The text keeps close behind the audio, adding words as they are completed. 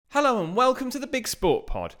Hello and welcome to the Big Sport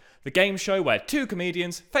Pod, the game show where two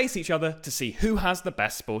comedians face each other to see who has the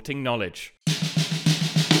best sporting knowledge.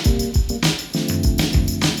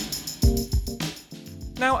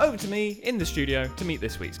 Now over to me in the studio to meet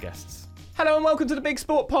this week's guests. Hello and welcome to the Big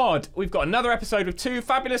Sport Pod. We've got another episode with two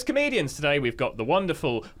fabulous comedians today. We've got the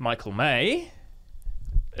wonderful Michael May.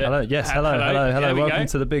 Hello, yes, hello. Welcome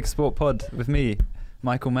to the Big Sport Pod with me,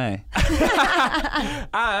 Michael May.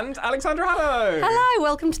 And Alexandra Haddow. Hello,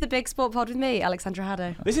 welcome to the Big Sport Pod with me, Alexandra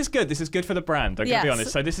Haddow. This is good. This is good for the brand, I'm going to be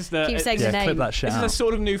honest. So this is the... Keep saying the name. Clip that shit This out. is a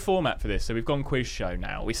sort of new format for this. So we've gone quiz show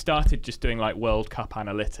now. We started just doing like World Cup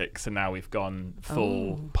analytics and now we've gone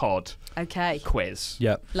full pod quiz.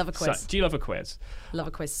 Yep. Love a quiz. So, do you love a quiz? Love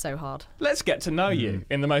a quiz so hard. Let's get to know you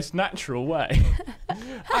in the most natural way.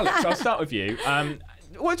 Alex, I'll start with you.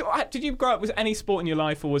 Did you grow up with any sport in your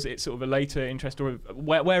life, or was it sort of a later interest, or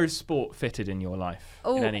where is sport fitted in your life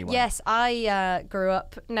in any way? Yes, I grew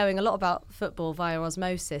up knowing a lot about football via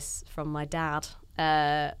osmosis from my dad.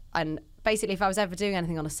 And basically, if I was ever doing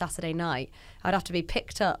anything on a Saturday night, I'd have to be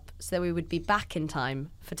picked up so that we would be back in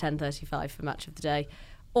time for 10:35 for match of the day,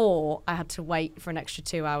 or I had to wait for an extra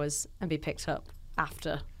 2 hours and be picked up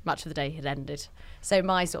after match of the day had ended. So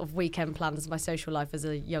my sort of weekend plans, my social life as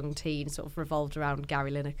a young teen sort of revolved around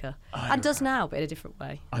Gary Lineker. And does now, but in a different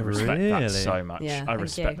way. I respect that so much. Yeah, I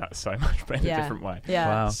respect that so much, but in a different way. Yeah.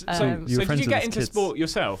 Wow. So did you get into sport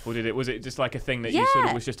yourself, or was it just like a thing that you sort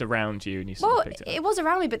of was just around you and you sort of picked it up? It was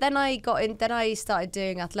around me, but then I got in. Then I started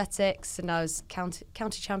doing athletics, and I was county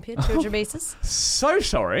champion, 200 metres. So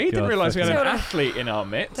sorry, didn't realise we had an God. athlete in our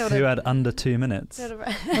midst. Who had under 2 minutes?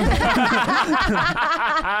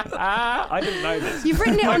 I didn't know this. You've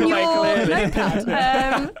written it on your Clearly. notepad.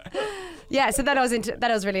 So then I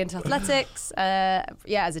was really into athletics.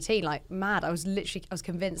 As a teen, like mad. I was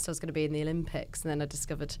convinced I was going to be in the Olympics, and then I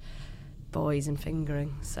discovered boys and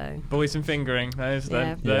fingering. So Boys and fingering. There's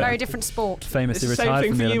the very different sport. Famously It's the retired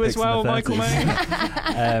same from thing the for you as Olympics well, in the Michael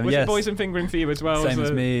 30s. May. Was Yes. it boys and fingering for you as well? Same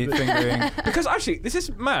as me, fingering. Because actually, this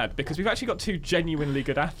is mad because we've actually got two genuinely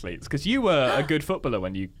good athletes. Because you were a good footballer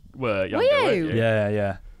when you were younger. Were you? Weren't you?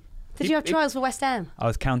 Yeah. Did you have trials for West Ham I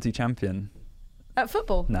was county champion. at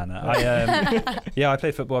football? No. I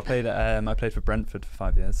played football. I played for Brentford for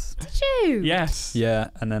 5 years. Did you? Yes. Yeah,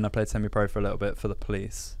 and then I played semi-pro for a little bit for the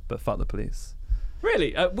police, but fuck the police.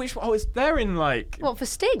 Really? They're in like... What, for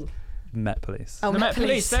Sting? Met Police. Oh, the Met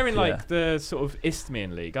Police. They're in like Yeah. the sort of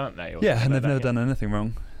Isthmian League, aren't they? Yeah, and they've never done anything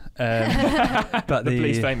wrong. But the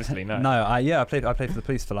police famously, no. No, I played for the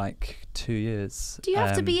police for like 2 years. Do you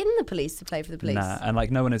have to be in the police to play for the police? Nah, and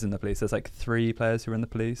like no one is in the police. There's like 3 players who are in the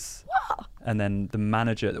police. What? And then the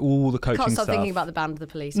manager, all the coaching Can't stop staff. thinking about the band of the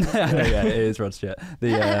police. Yeah, it is Rod Stewart.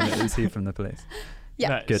 Is he from the police? Yeah.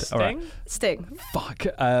 No, Good, Sting? all right. Sting. Fuck.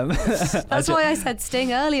 That's why I said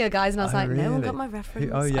Sting earlier, guys, and I was like, no one really? got my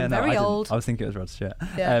reference. Oh yeah, I'm no, very I didn't. old. I was thinking it was Rod Stewart.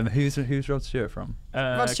 Yeah. Who's Rod Stewart from?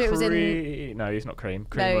 Rod Stewart was in... No, he's not Cream.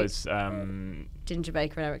 Cream No. was... Ginger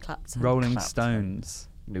Baker and Eric Clapton. Rolling Clapton. Stones.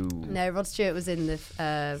 No, Rod Stewart was in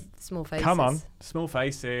the Small Faces. Come on. Small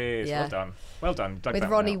Faces. Yeah. Well done. Dug With that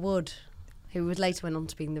one Ronnie out. Wood, who would later went on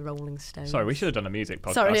to being the Rolling Stones. Sorry, we should have done a music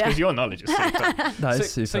podcast Sorry, because yeah. your knowledge is super. That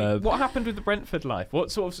is So superb. what happened with the Brentford life?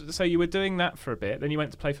 What sort of? So you were doing that for a bit, then you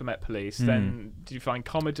went to play for Met Police. Then did you find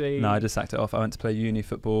comedy? No, I just sacked it off. I went to play uni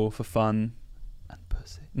football for fun and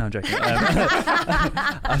pussy. No, I'm joking.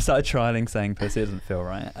 I started trialing saying pussy. It doesn't feel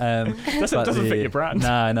right. Doesn't fit your brand.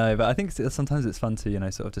 No, but I think sometimes it's fun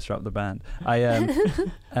to sort of disrupt the band. I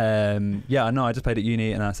just played at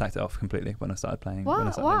uni and I sacked it off completely when I started playing. What? When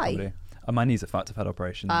I started Why? playing comedy. My knees are fucked. I've had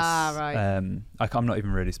operations. Right. I'm not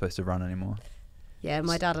even really supposed to run anymore. Yeah,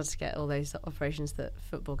 my dad had to get all those operations that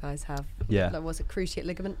football guys have. Yeah. Like, was it cruciate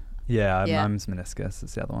ligament? Yeah, Yeah. I'm meniscus.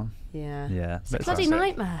 That's the other one. Yeah. Yeah. It's a bloody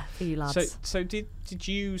nightmare for you lads. So did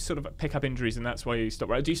you sort of pick up injuries and that's why you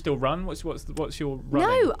stopped running? Do you still run? What's your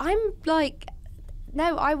running?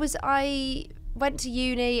 No, I went to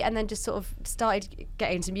uni and then just sort of started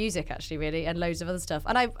getting into music actually, really, and loads of other stuff.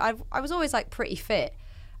 And I was always like pretty fit.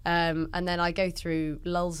 And then I go through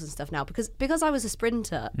lulls and stuff now because I was a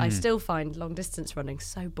sprinter. I still find long distance running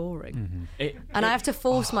so boring, and I have to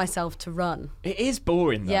force myself to run. It is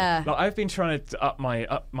boring though. Yeah. Like I've been trying to up my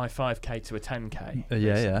 5k to a 10k.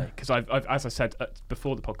 Yeah. Because I've as I said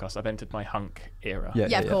before the podcast, I've entered my hunk era.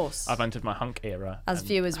 Yeah, of course. I've entered my hunk era. As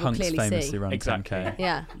viewers will Hunks clearly famously see. run Exactly. 10K.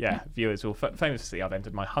 Yeah. Yeah, viewers will famously see I've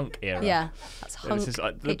entered my hunk era. Yeah. That's hunk. This is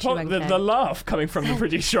like the H-U-N-K. laugh coming from the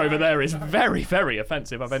producer over there is very, very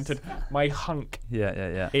offensive. I'm I've entered my hunk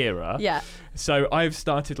Yeah. era. Yeah. So I've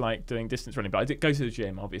started like doing distance running, but I go to the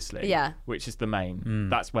gym, obviously. Yeah. Which is the main.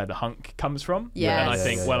 That's where the hunk comes from. Yes. And I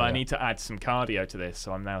think, Yeah. I need to add some cardio to this,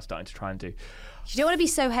 so I'm now starting to try and do. You don't want to be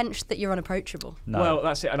so hench that you're unapproachable. No. Well,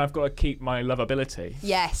 that's it, and I've got to keep my lovability.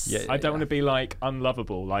 Yes. Yeah. I don't want to be like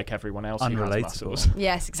unlovable like everyone else who has Unrelatable. muscles.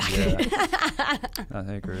 Yes, exactly.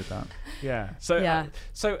 I agree with that. Yeah. So, Yeah.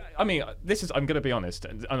 I mean, I'm going to be honest,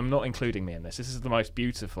 and I'm not including me in this. This is the most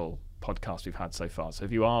beautiful podcast we've had so far. So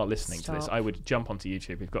if you are listening to this, Stop. I would jump onto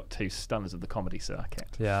YouTube. We've got two stunners of the comedy circuit.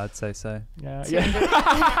 Yeah, I'd say so.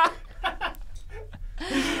 Yeah.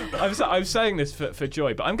 I'm saying this for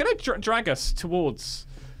joy, but I'm going to drag us towards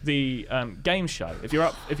the game show. If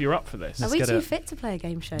you're up for this, Are Let's we get too it. fit to play a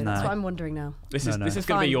game show? No. That's what I'm wondering now. this No, is no. this is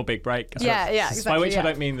going to be Fine. your big break. Yeah, By exactly. which I yeah.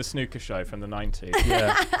 don't mean the snooker show from the 90s.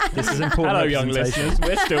 Yeah. This is important. Hello, young representation. listeners.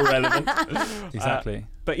 We're still relevant. Exactly.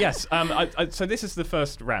 But yes, so this is the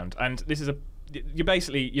first round, and this is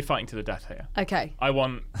you're fighting to the death here. Okay. I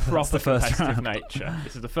want proper the first competitive round. nature.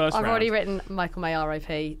 This is the first I've round. already written Michael May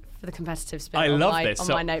RIP for the competitive spin I on love my, this. on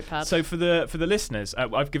So- my notepad. So for the listeners,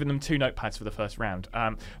 I've given them 2 notepads for the first round.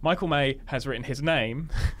 Michael May has written his name,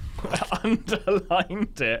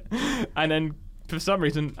 underlined it, and then for some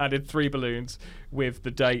reason added 3 balloons with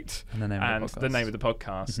the date And the name of the the podcast. name of the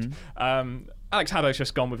podcast. Mhm. Alex Haddow's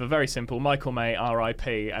just gone with a very simple Michael May RIP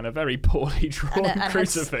and a very poorly drawn and a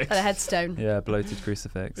crucifix. and a headstone. Yeah, bloated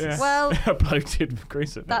crucifix. Yeah. Well, A bloated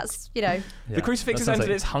crucifix. that's, Yeah. The crucifix That has sounds entered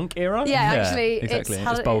like- its hunk era. yeah, Yeah, actually, exactly. it's,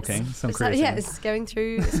 It's bulking, some yeah, creatine. it's going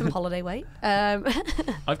through some holiday weight.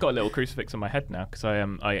 I've got a little crucifix on my head now because I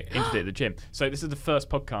injured it at the gym. So this is the first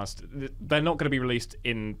podcast. They're not going to be released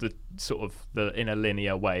in the in a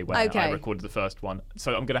linear way where I Okay. recorded the first one.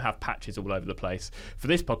 So I'm going to have patches all over the place. For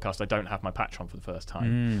this podcast, I don't have my patch on for the first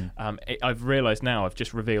time. I've realised now I've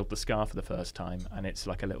just revealed the scar for the first time, and it's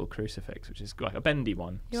like a little crucifix, which is like a bendy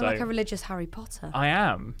one. You're so like a religious Harry Potter. I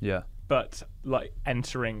am, Yeah. but like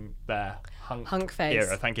entering their Hunk phase.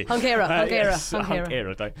 era. Thank you. Hunk era, hunk era, Yes, hunk hunk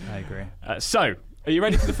era. era. I agree. So, are you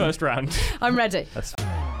ready for the first round? I'm ready. That's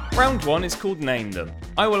Round 1 is called Name Them.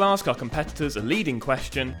 I will ask our competitors a leading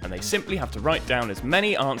question, and they simply have to write down as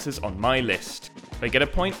many answers on my list. They get a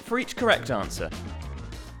point for each correct answer.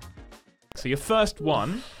 So your first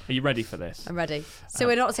one, are you ready for this? I'm ready. So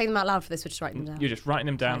we're not saying them out loud for this, we're just writing them down. You're just writing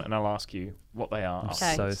them down, Okay. and I'll ask you what they are. I'm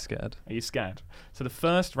Okay. so scared. Are you scared? So the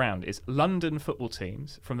first round is London football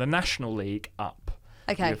teams from the National League up.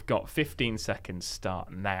 Okay. You've got 15 seconds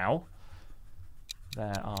start now.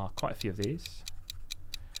 There are quite a few of these.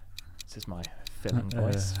 This is my filling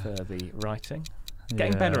voice for the writing.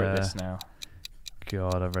 Getting better at this now.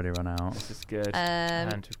 God, I've already run out. This is good. Um,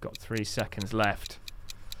 And we've got 3 seconds left.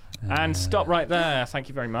 And stop right there. Thank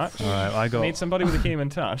you very much. All right, I got. Need somebody with a human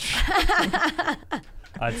touch. I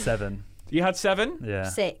had 7. You had 7? Yeah.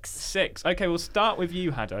 6. 6. Okay, we'll start with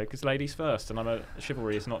you, Haddow, because ladies first, and I'm a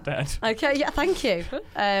chivalry is not dead. Okay, yeah, thank you.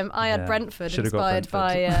 I had Yeah. Brentford, Should've got inspired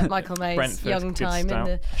by Brentford. Michael May's Brentford, young good time in start.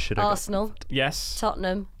 the Should've got Arsenal, Yes.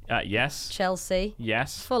 Tottenham, Yes. Chelsea,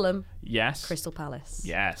 Yes. Fulham, Yes. Crystal Palace.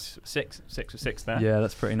 Yes. 6 with 6 there. Yeah,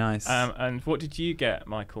 that's pretty nice. And what did you get,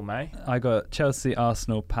 Michael May? I got Chelsea,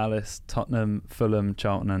 Arsenal, Palace, Tottenham, Fulham,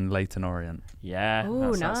 Charlton, and Leyton Orient. Yeah.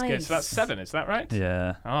 Ooh, that's good. So that's nice. 7, is that right?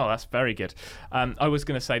 Yeah. Oh, that's very good. I was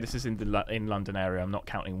going to say this is in the in London area. I'm not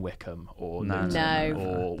counting Wickham or No. Luton No.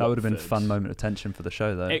 or That would have been Watford. fun moment of tension for the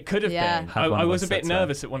show, though. It could have Yeah. been. Had one I of was us a bit said so.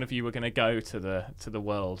 nervous that one of you were going to go to the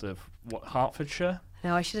world of Hertfordshire.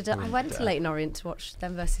 No, I should have done. I went to Leyton Orient to watch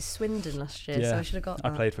them versus Swindon last year, so I should have got I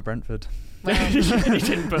that. played for Brentford. Well, You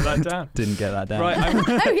didn't put that down. Didn't get that down. Right.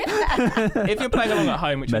 oh yeah. If you're playing along at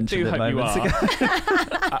home, which Mentioned I do it hope you moments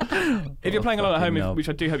are. If you're playing along at home, fucking knob. which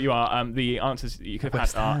I do hope you are, the answers that you could have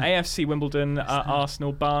West had are Ham. AFC Wimbledon,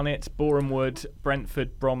 Arsenal, Barnet, Boreham Wood,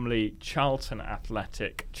 Brentford, Bromley, Charlton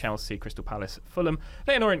Athletic, Chelsea, Crystal Palace, Fulham,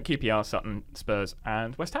 Leyton Orient, QPR, Sutton, Spurs,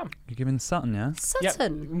 and West Ham. You're giving Sutton, yeah?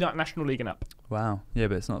 Sutton. Yep, National League and up. Wow. Yeah,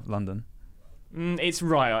 but it's not London. It's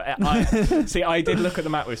right. See, I did look at the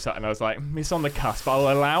map with Sutton. I was like, it's on the cusp. I'll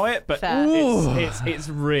allow it, but Fair. it's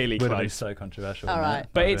really Would have been close. so controversial. All wouldn't right. it?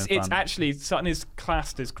 But That'd it's have been it's fun. actually Sutton is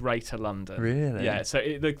classed as Greater London. Really? Yeah. So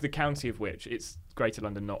the county of which it's Greater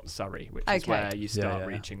London, not Surrey, which is Okay. where you start yeah.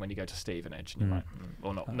 reaching when you go to Stevenage, and you're like,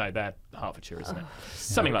 or not? No, they're Hertfordshire, isn't it? Oh,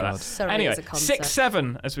 Something like God. that. Surrey Anyway, is a concept.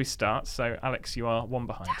 6-7 as we start. So Alex, you are 1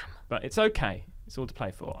 behind, but it's okay. It's all to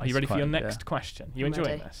play for. Are you It's ready for your quite- next question? You I'm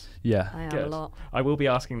enjoying ready. this? Yeah. I am Good. a lot. I will be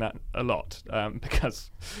asking that a lot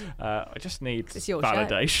because I just need It's your show.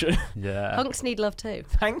 validation. Yeah. Hunks need love too.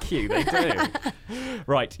 Thank you, they do.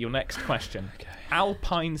 Right, your next question.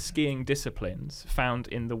 Alpine skiing disciplines found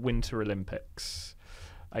in the Winter Olympics.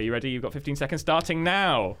 Are you ready? You've got 15 seconds starting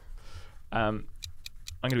now. I'm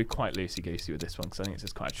going to be quite loosey-goosey with this one because I think it's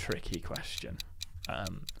just quite a tricky question.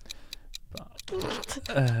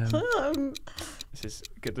 This is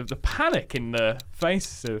good. The panic in the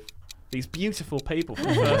faces of these beautiful people for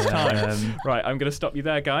the first time. Right, I'm going to stop you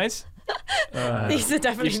there, guys. These are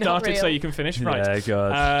definitely You started not real. so you can finish. Right. Yeah,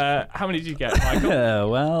 God. How many did you get, Michael?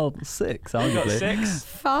 Well, 6, You got arguably. 6.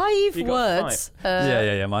 5 You got words.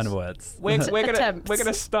 Yeah, mine are words. We're Attempts.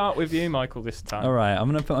 gonna start with you, Michael, this time. All right, I'm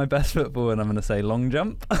going to put my best foot forward and I'm going to say long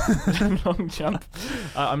jump. Long jump.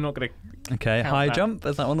 I'm not gonna. Okay, Count high that. jump,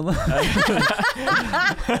 is that one of them?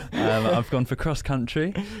 I've gone for cross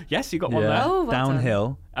country. Yes, you got one Yeah. there. Oh, well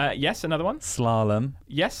Downhill, Yes, another one. slalom,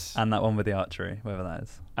 Yes. and that one with the archery, whatever that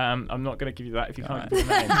is. I'm not going to give you that if you can't All give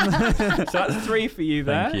me the name. So that's 3 for you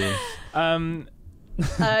there. Thank you.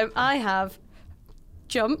 I have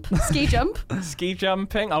ski jump, Ski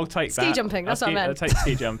jumping. I'll take that. Ski jumping, that's what I meant. I'll take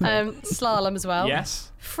ski jumping. slalom as well. Yes.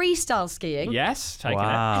 Freestyle skiing. Yes. Taking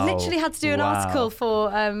Wow. I literally had to do an Wow. article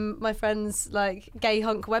for my friend's gay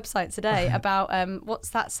hunk website today about what's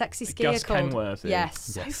that sexy skier Gus called? Kenworthy.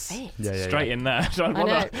 Yes, Yes. so fit. Yeah, it. yeah, Straight yeah. in there. So I know.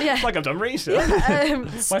 Yeah. It's like I've done research. My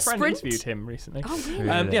friend Sprint. interviewed him recently. Oh really?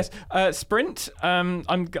 Really? Yes. Sprint. I'm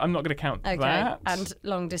not going to count Okay. that. And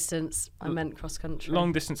long distance. I meant cross country.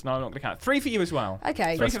 Long distance. No, I'm not going to count. 3 for you as well. Okay.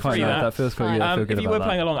 Three That's for quite free good. there. That feels quite good. I feel good If you about were that.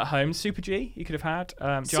 playing along at home, Super G, you could have had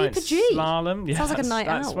giant Super G? slalom. Yeah, Sounds like a night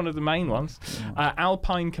that's out. one of the main ones.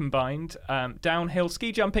 Alpine combined, downhill,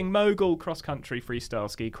 ski jumping, mogul, cross country, freestyle,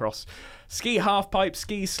 ski cross, ski half pipe,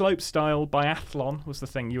 ski slope style, biathlon was the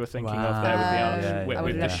thing you were thinking of there with the, Wow. Yeah, with, yeah, with yeah. the I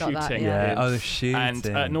would've got that, shooting. yeah. Oh, the shooting.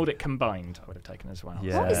 And Nordic combined, I would have taken as well.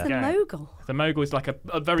 Yeah. What is the Yeah. mogul? The mogul is like a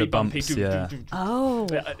very The bumpy. bumps, yeah. Oh.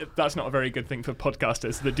 That's not a very good thing for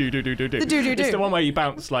podcasters. The do. The do-do-do. It's the one where you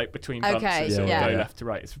bounce like between bumps Okay, and sort of yeah. go Yeah. left to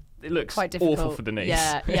right. It looks Quite awful difficult. for the knees.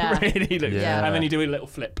 Yeah, yeah. It really looks. Yeah. And then you do a little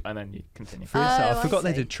flip and then you continue. Oh, I I forgot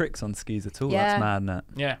they see. did tricks on skis at all. Yeah. That's mad, isn't it?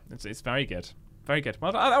 Yeah, it's very good. Very good.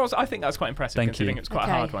 Well, I think that's quite impressive Thank considering you. it's quite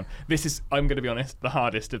Okay. a hard one. This is, I'm going to be honest, the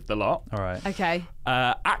hardest of the lot. All right. Okay.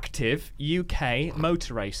 Active UK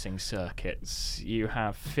motor racing circuits. You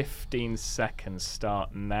have 15 seconds.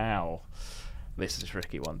 Start now. This is a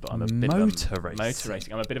tricky one, but I'm a bit Motor of a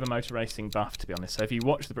racing. I'm a bit of a motor racing buff, to be honest. So if you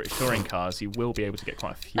watch the British touring cars, you will be able to get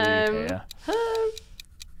quite a few here.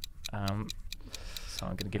 So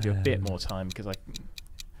I'm going to give you a bit more time because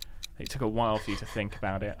it took a while for you to think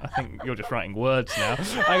about it. I think you're just writing words now.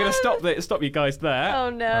 I'm going to stop you guys there. Oh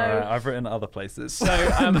no. All right. I've written other places. So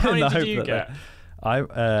how many In the did hope you that get?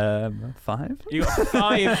 I 5. You got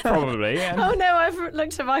 5 probably. And, Oh no, I've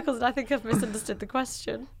looked at Michael's and I think I've misunderstood the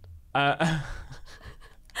question. uh,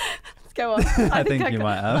 Let's go on. I think you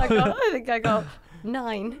might have. I think I got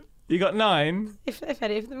 9, you got 9. if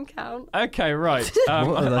any of them count. Okay, right.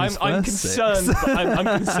 What are those I'm first concerned. 6? I'm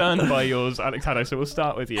concerned by yours, Alexandra. So we'll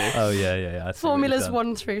start with you. Oh yeah. I see what you've Formulas done.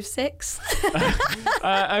 1 through 6.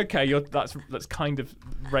 Okay, that's kind of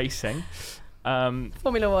racing.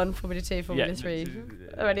 Formula 1, Formula 2, Formula Yeah, 3.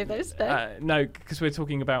 Are any of those there? No, because we're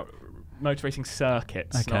talking about motor racing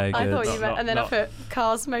circuits. Okay, not- I good. thought you meant, and then I not- put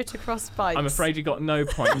cars, motocross, bikes. I'm afraid you got no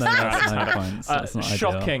points. No, there, that's no Alexandra. points. That's not ideal.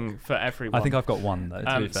 Shocking for everyone. I think I've got 1 though.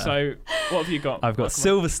 To be fair. So what have you got? I've got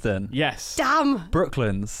Michael? Silverstone, Yes. Damn!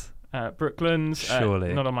 Brooklands, Brooklands.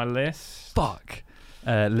 Surely. Not on my list. fuck,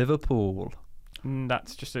 Liverpool,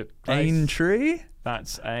 That's just a place. Aintree,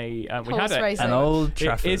 That's a we Horse had it. racing. and Old It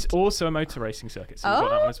Trafford. is also a motor racing circuit. So you've got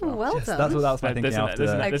that one Oh, as well. well Yes, done. that's what that was my thinking There's after.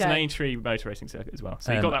 there's an Okay. Aintree motor racing circuit as well.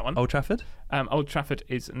 So you got that one. Old Trafford. Old Trafford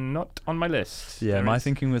is not on my list. Yeah, There my is-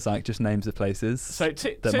 thinking was like just names of places. So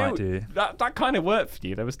that might do. That kind of worked for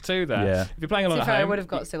you. There was 2 there. Yeah. If you're playing To along be at fair, I home, would have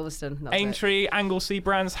got Silverstone. That's it. Aintree, Anglesey,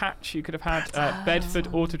 Brands Hatch. You could have had Bedford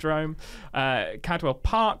Autodrome, Cadwell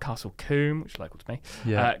Park, Castle Combe, which is local to me.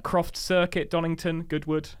 Yeah. Croft Circuit, Donington,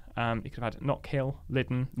 Goodwood. You could have had Knockhill,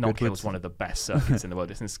 Lyddon. Knockhill is one of the best circuits in the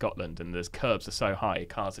world. It's in Scotland, and the curbs are so high,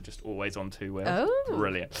 cars are just always on 2 wheels. Oh.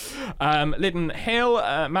 Brilliant. Lyddon Hill,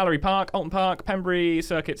 Mallory Park, Alton Park, Pembury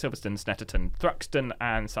Circuit, Silverstone, Snetterton, Thruxton,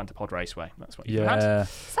 and Santa Pod Raceway. That's what you had. Yeah.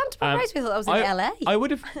 Santa Pod Raceway, I thought that was in LA. I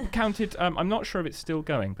would have counted. I'm not sure if it's still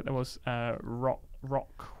going, but there was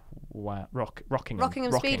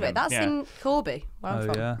Rockingham Speedway. That's yeah. in Corby, where I'm Oh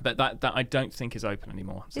from. yeah. But that I don't think is open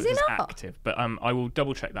anymore. So Is it it's not? active. But I will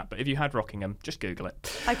double check that. But if you had Rockingham, just Google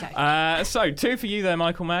it. Okay. So 2 for you there,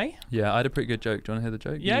 Michael May. Yeah, I had a pretty good joke. Do you want to hear the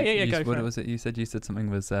joke? Yeah, go for What it. was it? You said something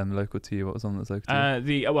was local to you. What was on that's local to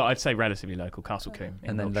you? Well, I'd say relatively local, Castle Combe. in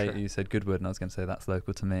And then Wiltshire. later you said Goodwood, and I was going to say that's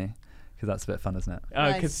local to me because that's a bit fun, isn't it?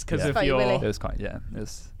 Oh, Nice. because Yeah. of Very your. Willy. It was quite it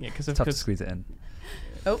was Yeah, because tough to squeeze it in.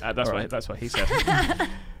 Oh. that's Alright. what he said.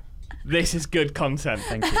 This is good content.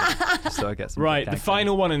 Thank you. Just so I get some. Right, the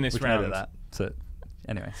final one in this round. That. So,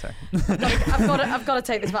 anyway, sorry. I've got to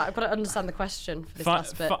take this back. I've got to understand the question for this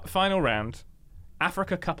last bit. Final round.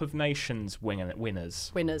 Africa Cup of Nations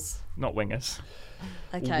winners. Winners. Not wingers.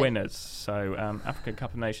 Okay. Winners. So Africa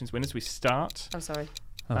Cup of Nations winners. We start. I'm sorry.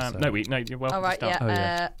 No, you're welcome All right, to start.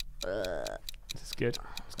 yeah. This is good.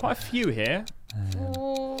 There's quite a few here.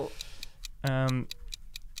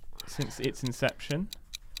 Since its inception.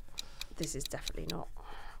 This is definitely not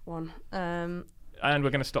one. And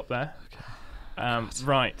we're going to stop there. Okay.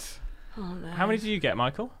 Right. Oh no. How many did you get,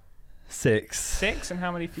 Michael? 6. 6, and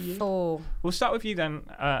how many for you? 4. We'll start with you then,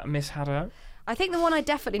 Miss Haddow. I think the one I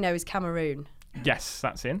definitely know is Cameroon. Yes,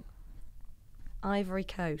 that's in. Ivory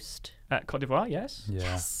Coast. Cote d'Ivoire, yes. Yeah.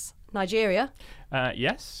 Yes. Nigeria.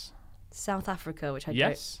 Yes. South Africa, which I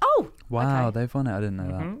Yes. don't. Oh! Wow, okay. they've won it. I didn't know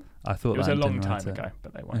that. I thought it was that a long didn't time matter. ago,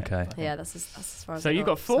 but they won Okay. it. Yeah, that's as far as So I you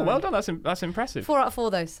got 4. Sorry. Well done. That's impressive. 4 out of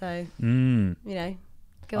 4 though, so you know,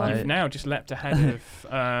 go on. You've now just leapt ahead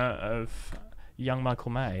of young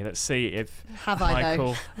Michael May. Let's see if Have I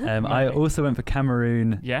though? Michael. I also went for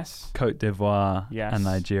Cameroon, Yes. Cote d'Ivoire, Yes. and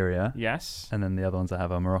Nigeria. Yes. And then the other ones I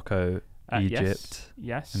have are Morocco, Egypt,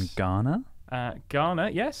 Yes. and Ghana. Ghana.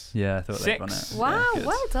 Yes. Yeah, I thought they'd won it. 6. Wow, Yeah, good.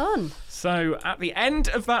 well done. So at the end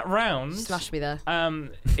of that round, Smashed me there.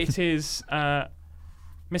 it is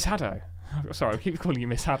Miss Haddow. Sorry, I keep calling you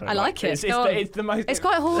Miss Haddow. I like it. It's the most. It's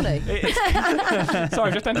quite horny. Sorry,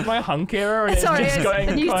 I've just entered my hunk era. And Sorry, it's just going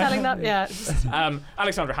and you quite- telling that? Yeah.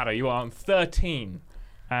 Alexandra Haddow, you are on 13.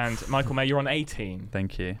 And Michael May, you're on 18.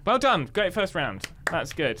 Thank you. Well done. Great first round.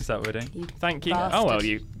 That's good. Is that what we're doing? You Thank you. bastard. Oh, well,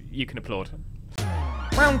 you can applaud.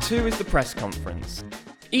 Round 2 is the press conference.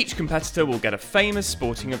 Each competitor will get a famous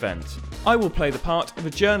sporting event. I will play the part of a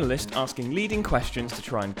journalist asking leading questions to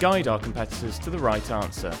try and guide our competitors to the right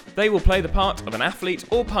answer. They will play the part of an athlete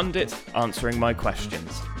or pundit answering my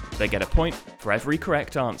questions. They get a point for every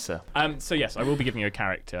correct answer. So yes, I will be giving you a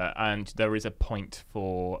character, and there is a point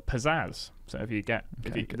for pizzazz. So if you get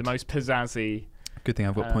the most pizzazzy Good thing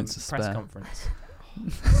I've got points to press spare. conference.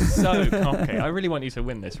 So cocky. I really want you to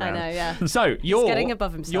win this round. I know, yeah. So He's getting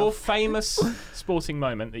above himself. your famous sporting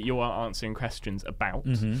moment that you are answering questions about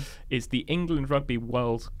is the England Rugby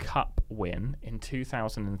World Cup win in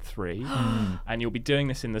 2003, and you'll be doing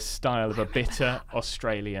this in the style of a bitter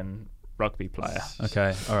Australian rugby player.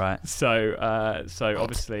 Okay, all right. So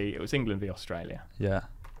obviously it was England v Australia. Yeah.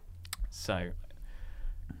 So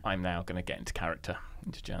I'm now going to get into character,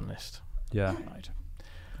 into journalist. Yeah. Right.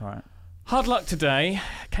 All right. Hard luck today.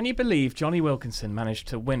 Can you believe Johnny Wilkinson managed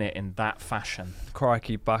to win it in that fashion?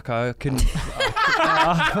 Crikey, Bucko. I couldn't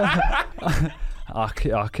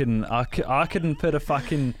put a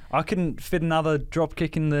fucking. I couldn't fit another drop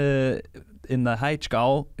kick in the H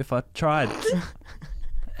goal if I tried.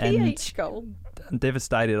 PH goal. I'm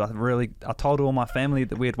devastated. I told all my family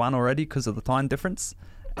that we had won already because of the time difference,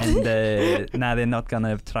 and now they're not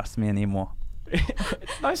gonna trust me anymore.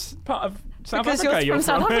 Nice part of South Because Africa. you're from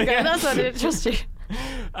South Africa. Yeah. That's why I didn't trust you.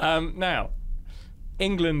 Now,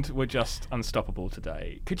 England were just unstoppable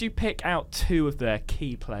today. Could you pick out 2 of their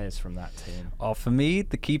key players from that team? Oh, for me,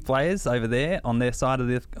 the key players over there on their side of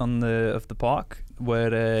the park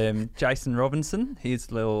were Jason Robinson. He's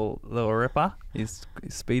little ripper. He's a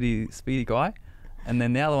speedy guy. And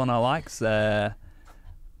then the other one I like's Matt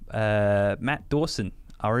Dawson.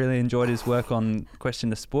 I really enjoyed his work on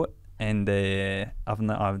Question of Sport. And other than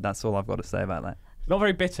that, that's all I've got to say about that. Not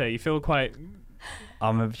very bitter. You feel quite...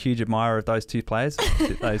 I'm a huge admirer of those 2 players,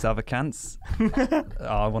 those other cunts.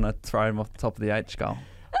 I want to throw them off the top of the H goal.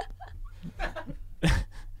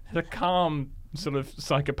 The calm, sort of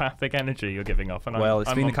psychopathic energy you're giving off. And Well, it's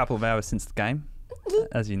I'm been on... a couple of hours since the game,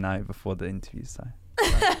 as you know, before the interview. So.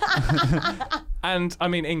 And, I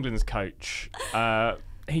mean, England's coach,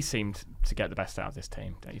 he seemed to get the best out of this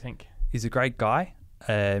team, don't you think? He's a great guy.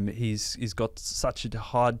 He's got such a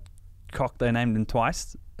hard cock. They named him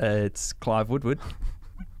twice. It's Clive Woodward.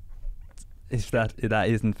 If that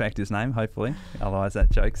is in fact his name, hopefully. Otherwise, that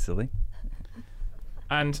joke's silly.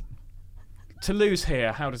 And to lose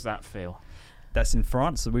here, how does that feel? That's in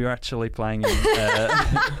France. We were actually playing in.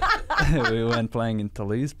 We weren't playing in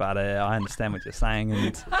Toulouse, but I understand what you're saying,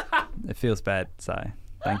 and it feels bad. So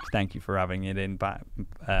thank you for rubbing it in,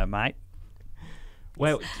 mate.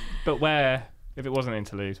 Well, but where? If it wasn't in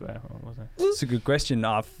Toulouse, where was it? It's a good question.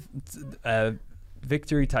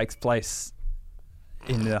 Victory takes place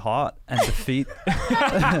in the heart, and defeat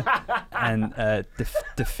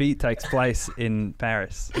defeat takes place in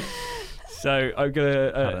Paris. So I'm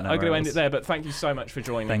gonna end it there. But thank you so much for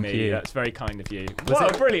joining Thank me. you. That's very kind of you.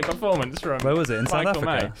 What a brilliant performance from. Where was it? In South Michael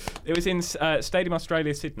Africa? May. It was in Stadium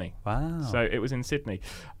Australia, Sydney. Wow. So it was in Sydney.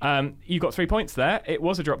 You got 3 points there. It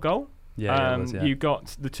was a drop goal. Yeah, it was, yeah. You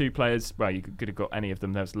got the 2 players. Well, you could have got any of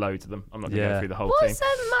them. There was loads of them. I'm not going to go through the whole team. Was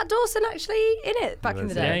Matt Dawson actually in it back in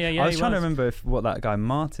the day? Yeah. I was trying to remember what that guy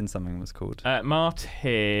Martin something was called.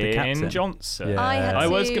 Martin Johnson. Yeah. I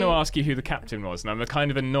was going to ask you who the captain was, and I'm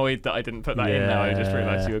kind of annoyed that I didn't put that in now. I just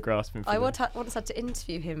realised you were grasping for I once had to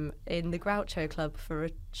interview him in the Groucho Club for a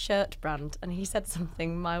shirt brand, and he said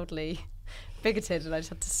something mildly bigoted, and I just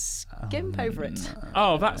had to skimp over it.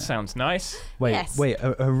 Oh, that sounds nice. Wait,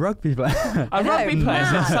 a rugby player? A rugby player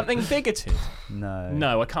said something bigoted?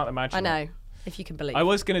 No, I can't imagine. I know, if you can believe. I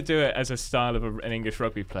was going to do it as a style of an English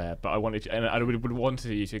rugby player, but I would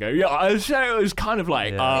wanted you to go, yeah, I was saying it was kind of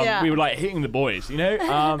like, we were like hitting the boys, you know?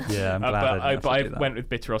 Yeah, I'm glad but I went with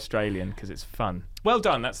bitter Australian because it's fun. Well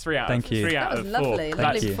done, that's 3 out of 4. That was lovely,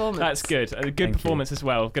 lovely performance. That's good. A good performance as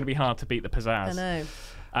well. Going to be hard to beat the pizzazz. I know.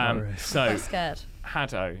 So, I'm scared.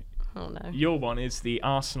 Haddow, oh no, your one is the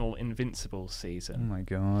Arsenal Invincible season. Oh my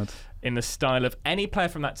god! In the style of any player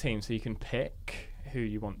from that team, so you can pick who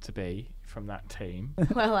you want to be from that team.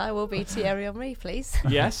 Well, I will be Thierry Henry, please.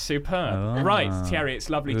 Yes, superb. Right, Thierry, it's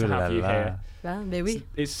lovely to have you here. Well, maybe.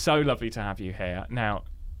 It's so lovely to have you here. Now,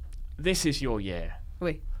 this is your year.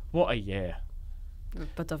 Oui. What a year!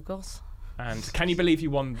 But of course. And can you believe you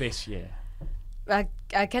won this year? I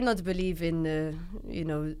cannot believe in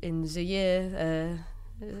in the year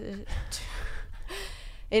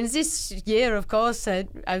in this year, of course.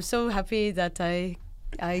 I'm so happy that I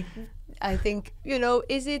think,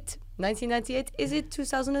 is it 1998? Is it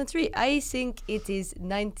 2003? I think it is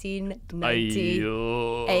 1998.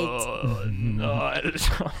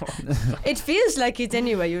 It feels like it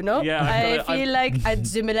anyway, Yeah, I feel like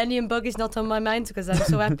the Millennium Bug is not on my mind because I'm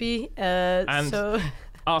so happy.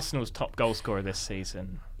 Arsenal's top goal scorer this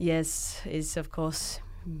season. Yes, is of course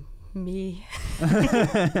me,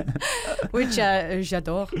 which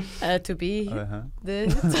j'adore to be.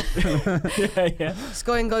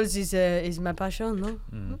 Scoring goals is my passion,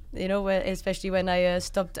 no? Especially when I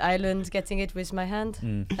stopped Ireland getting it with my hand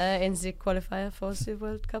in the qualifier for the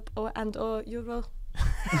World Cup or Euro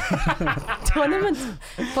tournament,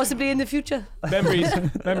 possibly in the future.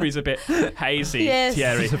 Memories a bit hazy, yes.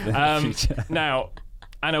 Thierry. Now,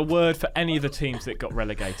 and a word for any of the teams that got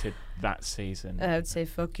relegated that season. I would say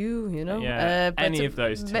fuck you, Yeah, any of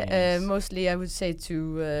those teams. Mostly I would say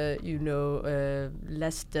to,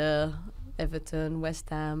 Leicester, Everton,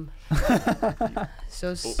 West Ham.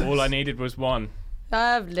 All I needed was one.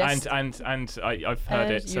 And I've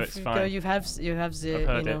heard it, so it's fine. You have the. I've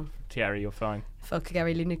heard it, Thierry. You're fine. Fuck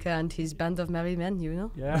Gary Lineker and his band of merry men.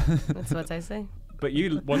 Yeah, that's what I say. But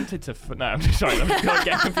you wanted to. No, I'm sorry. Let me not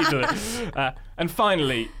get confused with it. And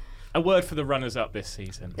finally, a word for the runners-up this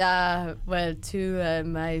season. Well, to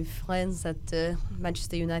my friends at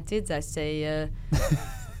Manchester United, I say,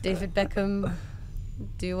 David Beckham,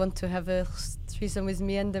 do you want to have a threesome with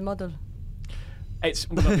me and the model? It's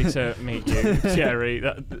lovely to meet you, Thierry.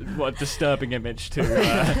 What a disturbing image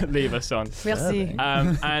to leave us on. Merci.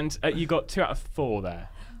 And you got 2 out of 4 there.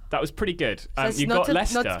 That was pretty good. You got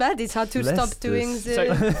Leicester. Not bad. It's hard to stop doing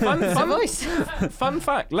the voice. Fun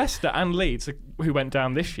fact, Leicester and Leeds, who went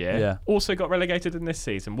down this year, also got relegated in this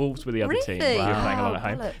season. Wolves were the other team. We were playing a lot at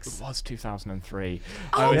home. Bollocks. It was 2003.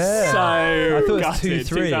 Oh, I was so I thought it was gutted.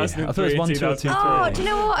 2-3. I thought it was 1-2 or 2-3. Oh, do you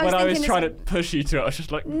know what? When I was trying to push you to it, I was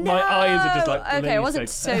just like, my eyes are just like... Okay, it wasn't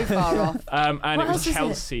so far off. And it was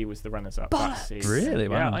Chelsea was the runners-up that season. Really?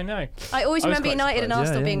 Wow. Yeah, I know. I always remember United and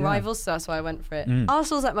Arsenal being yeah. rivals, so that's why I went for it.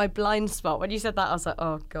 Arsenal's at my blind spot. When you said that, I was like,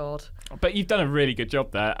 oh, God. But you've done a really good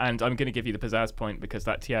job there, and I'm going to give you the pizzazz point because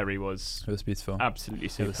that Thierry was... It was beautiful. Absolutely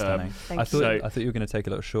superb. It was stunning. I thought you were going to take a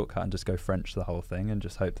little shortcut and just go French the whole thing and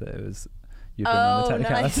just hope that it was... You'd been on the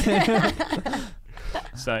technicality.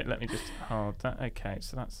 So let me just hold that. Okay,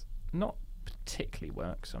 so that's not particularly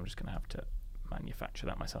worked, so I'm just going to have to manufacture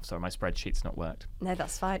that myself. Sorry, my spreadsheet's not worked. No,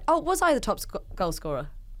 that's fine. Oh, was I the top goal scorer?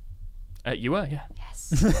 You were, yeah.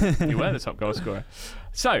 Yes. You were the top goal scorer.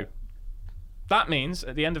 So that means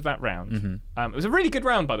at the end of that round, it was a really good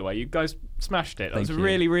round, by the way. You guys smashed it. It was a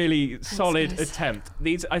really, really solid attempt.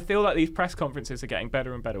 I feel like these press conferences are getting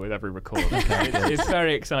better and better with every record. It's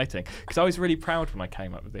very exciting because I was really proud when I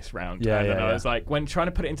came up with this round. I was like, when trying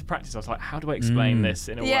to put it into practice, I was like, how do I explain this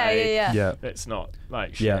in a way that's not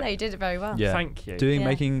like shit? No, you did it very well. Yeah. Thank you.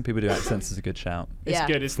 Making people do accents is a good shout. It's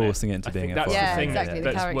good, isn't Forcing it into being a that's the thing exactly,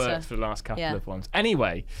 that's worked for the last couple of ones.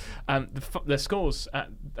 Anyway, the scores at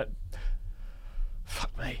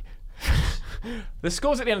fuck me. The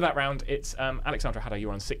scores at the end of that round, it's Alexandra Haddow,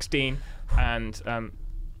 you're on 16, and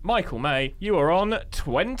Michael May, you are on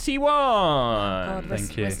 21. God,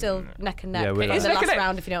 Thank you. We're still neck and neck. Yeah, we're in like- the It's neck last and neck.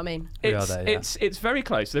 round, if you know what I mean. We are It's, there, yeah. it's very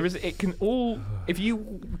close. It can all, if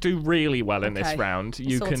you do really well in this Okay. round,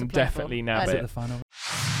 you It's all can to play for. definitely nab Is it it. the final?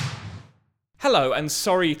 Hello, and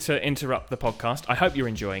sorry to interrupt the podcast. I hope you're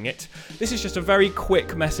enjoying it. This is just a very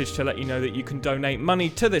quick message to let you know that you can donate money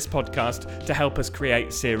to this podcast to help us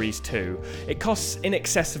create Series 2. It costs in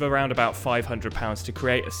excess of around about £500 to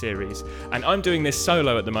create a series, and I'm doing this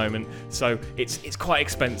solo at the moment, so it's quite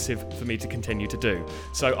expensive for me to continue to do.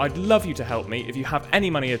 So I'd love you to help me. If you have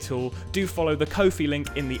any money at all, do follow the Ko-fi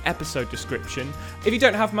link in the episode description. If you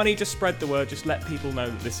don't have money, just spread the word, just let people know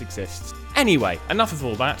that this exists. Anyway, enough of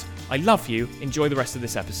all that. I love you. Enjoy the rest of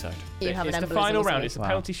this episode. You have It's an the embolism final or round. something. It's a Wow.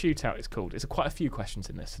 penalty shootout, it's called. There's quite a few questions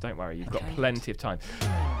in this, so don't worry. You've got Okay. plenty of time.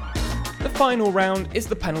 The final round is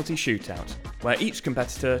the penalty shootout, where each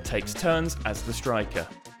competitor takes turns as the striker.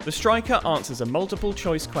 The striker answers a multiple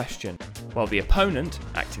choice question, while the opponent,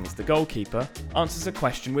 acting as the goalkeeper, answers a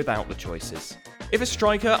question without the choices. If a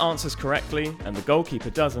striker answers correctly and the goalkeeper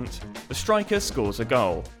doesn't, the striker scores a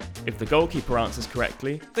goal. If the goalkeeper answers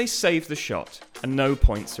correctly, they save the shot, and no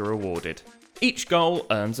points are awarded. Each goal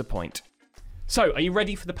earns a point. So, are you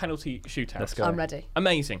ready for the penalty shootout? Let's go. I'm ready.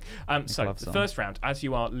 Amazing. So, gloves the on. first round, as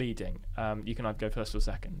you are leading, you can either go first or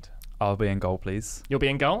second. I'll be in goal, please. You'll be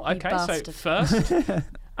in goal. You Okay, so bastard. first,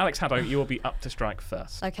 Alex Haddow, you will be up to strike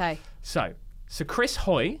first. Okay. So Chris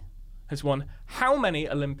Hoy has won how many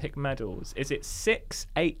Olympic medals? Is it 6,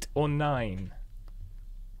 8, or 9?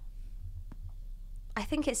 I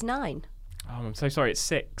think it's 9. Oh, I'm so sorry. It's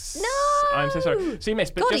 6. No! I'm so sorry. So you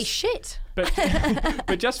missed, but God, he's just, shit.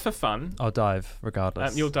 but just for fun, I'll dive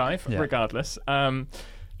regardless. you'll dive Yeah. regardless. In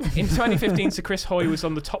 2015, Sir Chris Hoy was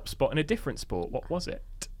on the top spot in a different sport. What was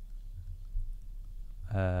it?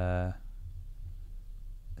 A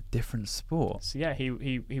different sport. So yeah,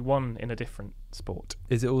 he won in a different sport.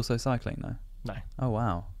 Is it also cycling though? No, Oh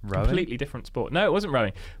wow, rowing. completely different sport. No, it wasn't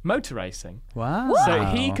rowing. Motor racing. Wow. So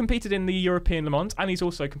he competed in the European Le Mans, and he's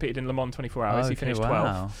also competed in Le Mans 24 Hours. He Okay, finished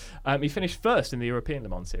wow. 12th. He finished first in the European Le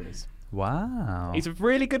Mans series. Wow. He's a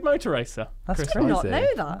really good motor racer. That's Chris crazy. Hoy. Not know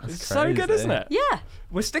that. That's It's so good, crazy. isn't it? Yeah.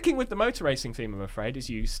 We're sticking with the motor racing theme, I'm afraid,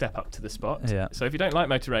 as you step up to the spot. Yeah. So if you don't like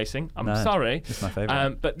motor racing, I'm No, sorry. It's my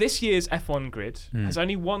favourite. But this year's F1 grid has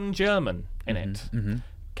only one German in it. Mm-hmm.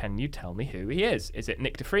 Can you tell me who he is? Is it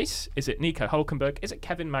Nick de Vries? Is it Nico Hulkenberg? Is it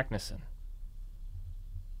Kevin Magnussen?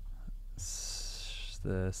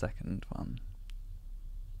 The second one.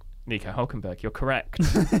 Nico Hulkenberg, you're correct.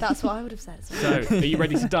 That's what I would have said. So, are you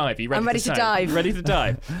ready to dive? Are you ready I'm ready to say? dive. You ready to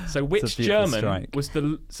dive? So, which beautiful German strike. was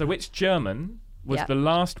the Yeah. the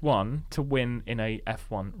last one to win in a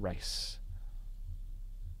F1 race?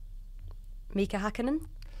 Mika Hakkinen?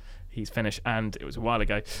 He's finished, and it was a while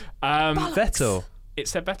ago. Vettel. It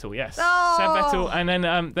said Vettel, yes. Oh! Said Vettel,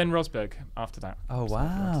 and then Rosberg after that. Oh, So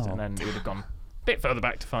last, wow. And then it would have gone a bit further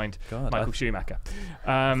back to find God, Michael I- Schumacher.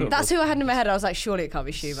 That's who I had in my head. I was like, surely it can't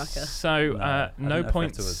be Schumacher. So I didn't know if Vettel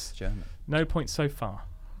points. was German. No points so far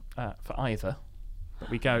for either. But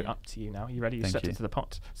we go up to you now. You ready? You Thank stepped you. into the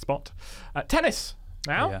spot. Tennis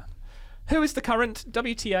now. Yeah. Who is the current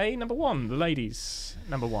WTA number 1? The ladies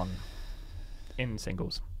number 1 in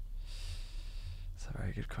singles. It's a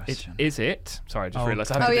very good question. Is it? Sorry, I just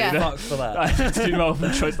realised I had Oh, to yeah. do that. Fuck for I that. had to do multiple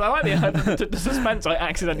choice. I like the suspense I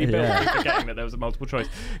accidentally built Yeah. through forgetting that there was a multiple choice.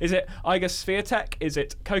 Is it Iga Swiatek? Is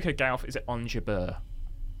it Coco Gauff? Is it Ons Jabeur?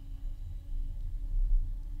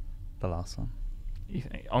 The last one.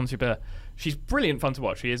 Ons Jabeur. She's brilliant fun to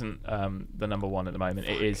watch. She isn't the number 1 at the moment.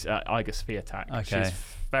 It is Iga Swiatek. Okay. She's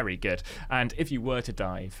very good. And if you were to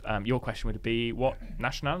dive, your question would be, what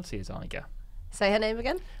nationality is Iga? Say her name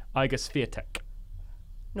again. Iga Swiatek.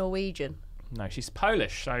 Norwegian. No, she's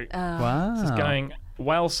Polish. So Wow. this is going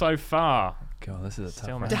well so far. God, this is a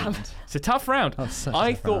Still tough missing. round. It's a tough round. Oh, such a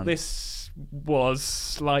I tough thought round. this was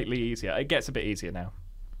slightly easier. It gets a bit easier now.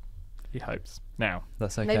 He hopes. Now,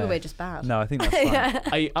 That's okay. Maybe we're just bad. No, I think that's fine. Yeah.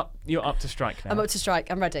 are you up, you're up to strike now. I'm up to strike.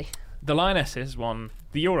 I'm ready. The Lionesses won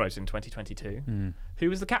the Euros in 2022. Mm. Who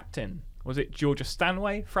was the captain? Was it Georgia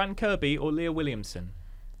Stanway, Fran Kirby, or Leah Williamson?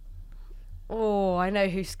 Oh, I know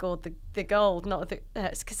who scored the goal. Not the.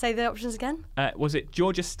 Say the options again. Was it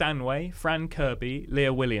Georgia Stanway, Fran Kirby,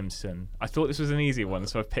 Leah Williamson? I thought this was an easy one,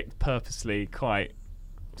 so I picked purposely quite.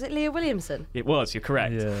 Was it Leah Williamson? It was. You're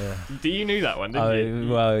correct. Yeah. Do you knew that one? Didn't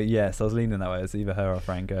you? Well, yes, I was leaning that way. It's either her or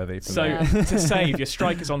Frank Kirby. for So me. Yeah. to save, your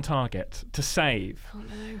striker's on target. To save, Oh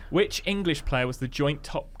no. which English player was the joint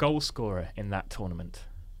top goal scorer in that tournament?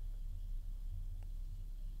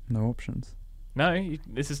 No options. No,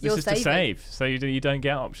 this is to save, so you don't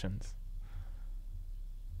get options.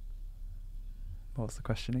 What's the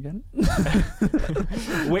question again?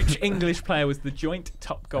 Which English player was the joint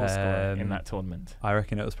top goal scorer in that tournament? I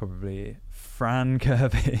reckon it was probably Fran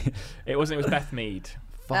Kirby. It wasn't. It was Beth Mead.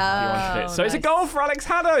 Oh, You wanted it. So it's a nice. goal for Alex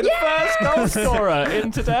Haddow, the first goal scorer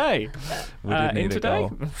in today. We did need in a today.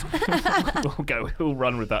 goal. We'll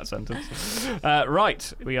run with that sentence.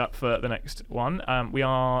 Right, we up for the next one. We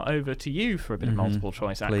are over to you for a bit of multiple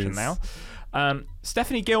choice action Please. now.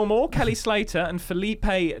 Stephanie Gilmore, Kelly Slater, and Felipe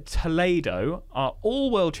Toledo are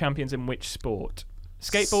all world champions in which sport?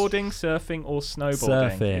 Skateboarding, surfing, or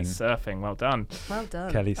snowboarding? Surfing. It's surfing. Well done. Well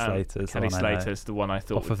done. Kelly Slater's Kelly the one I know. Slater's the one I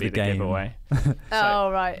thought Off would of be the the game. giveaway. Oh,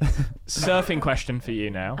 right. Surfing question for you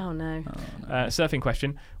now. Oh, no. Surfing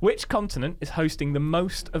question. Which continent is hosting the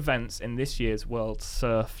most events in this year's World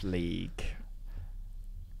Surf League?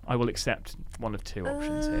 I will accept one of two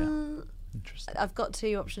options here. Interesting. I've got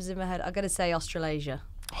two options in my head. I'm going to say Australasia.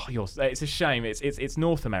 Oh, it's a shame. It's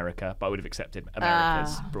North America, but I would have accepted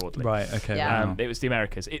Americas broadly. Right, okay. Yeah. Wow. It was the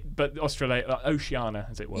Americas. But Australia, Oceania,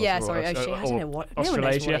 as it was. Yeah, or sorry, Aus- Oceania. I don't know what. No one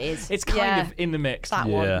knows Australasia. what it is. It's kind Yeah. of in the mix. That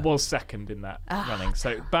Yeah. one. Was second in that running.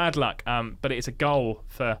 So bad luck. But it's a goal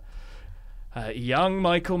for young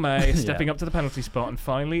Michael May stepping up to the penalty spot and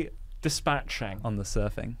finally dispatching. On the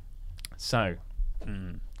surfing, So,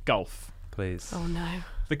 golf. please. Oh, no.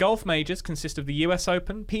 The golf majors consist of the US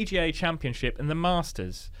Open, PGA Championship, and the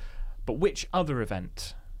Masters. But which other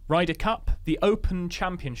event? Ryder Cup, the Open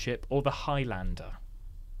Championship, or the Highlander?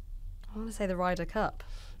 I want to say the Ryder Cup.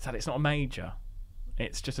 Sad, it's not a major.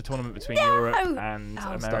 It's just a tournament between Europe and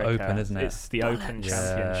America. It's the Open, isn't it? It's the Open Bollocks.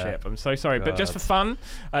 Championship. I'm so sorry, but just for God.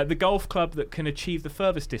 fun, the golf club that can achieve the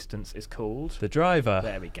furthest distance is called... The driver.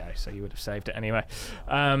 There we go. So you would have saved it anyway.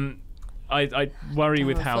 I worry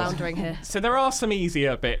with we're how... floundering here. So there are some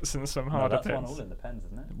easier bits and some harder bits. in the pens,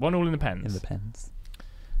 isn't it? 1 all in the pens. In the pens.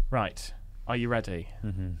 Right. Are you ready?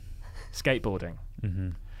 Mm-hmm. Skateboarding. Mm-hmm.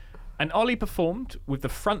 An ollie performed with the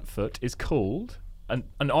front foot is called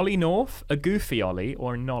an ollie north, a goofy ollie,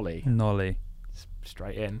 or a nollie. Nollie.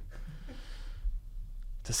 Straight in.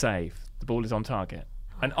 To save. The ball is on target.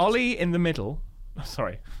 An ollie in the middle.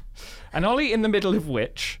 Sorry. An ollie in the middle of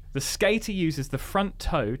which the skater uses the front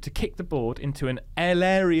toe to kick the board into an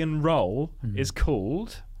Eilerian roll is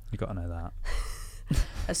called... You got to know that.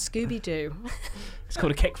 A Scooby-Doo. It's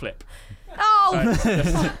called a kickflip. Oh!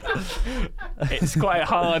 It's quite a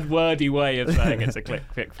hard, wordy way of saying it's a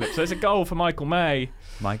kickflip. So it's a goal for Michael May.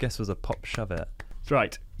 My guess was a pop shove it. That's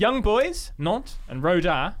right. Young Boys, Nantes, and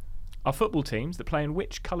Rodin are football teams that play in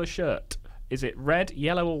which colour shirt? Is it red,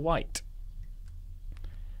 yellow, or white?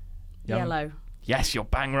 Yellow. Yes, you're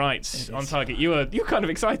bang right. On target. You're kind of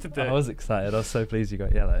excited there. I was excited. I was so pleased you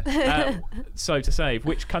got yellow. So to save,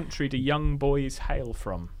 which country do Young Boys hail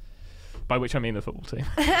from? By which I mean the football team.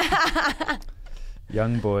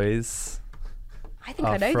 Young Boys I think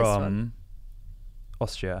I are know this one. from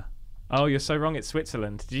Austria. Oh, you're so wrong. It's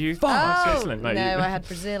Switzerland. Did you? Oh, Switzerland. no, you- I had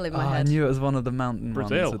Brazil in my I head. knew it was one of the mountain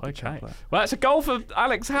Brazil. ones with the Okay. chocolate. Well, that's a goal for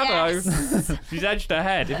Alex Haddow. Yes. She's edged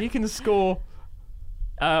ahead. If you can score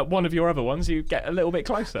one of your other ones, you get a little bit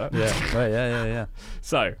closer. Yeah. Right, yeah.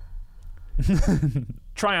 So,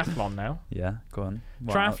 triathlon now. Yeah, go on.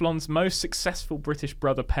 What? Triathlon's most successful British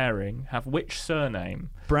brother pairing have which surname?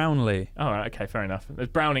 Brownlee. Oh, right, okay, fair enough. There's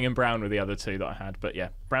Browning and Brown were the other two that I had, but yeah,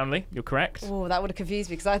 Brownlee, you're correct. Oh, that would have confused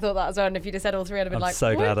me because I thought that was one. If you'd have said all three, I'd have been I'm like,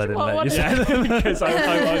 so glad I didn't let you say Yeah, because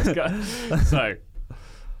I was going. So,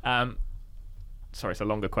 sorry, it's a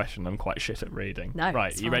longer question. I'm quite shit at reading. No,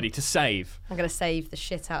 right, it's you fine. ready to save? I'm going to save the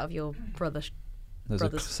shit out of your brother. There's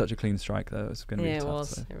Brothers. such a clean strike though. It's going to be Yeah, it tough. was.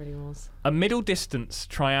 So. It really was. A middle distance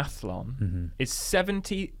triathlon Mm-hmm. is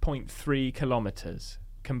 70.3 kilometres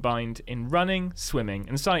combined in running, swimming,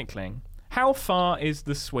 and cycling. How far is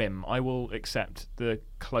the swim? I will accept the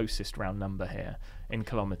closest round number here in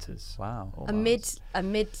kilometres. Wow. or A miles.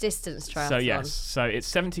 mid distance triathlon. So yes, so it's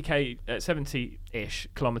 70-ish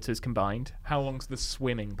kilometres combined. How long's the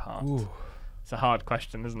swimming part? Ooh. It's a hard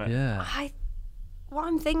question, isn't it? Yeah. What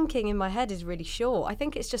I'm thinking in my head is really short. I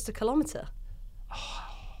think it's just a kilometre.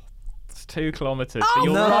 It's 2 kilometres. Oh, but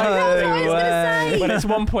you're no right. That's what I was going to say. Well, it's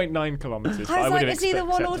 1.9 kilometres. but I was would like, have it's either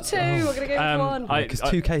one or accepted two. that. We're going to go with one. Because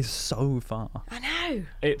 2K is so far. I know.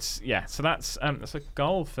 It's so that's a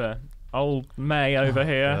goal for old May over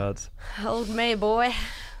here. God. Old me, boy.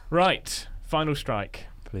 Right, final strike.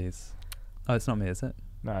 Please. Oh, it's not me, is it?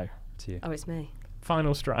 No, It's you. Oh, it's me.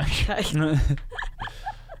 final strike. Okay.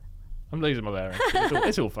 I'm losing my bearings.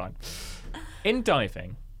 It's all fine. In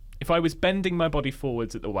diving, if I was bending my body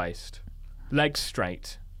forwards at the waist, legs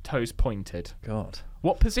straight, toes pointed. God.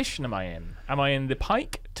 What position am I in? Am I in the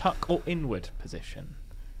pike, tuck, or inward position?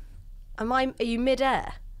 Are you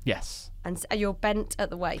mid-air? Yes. And you're bent at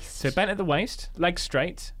the waist? So bent at the waist, legs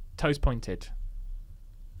straight, toes pointed.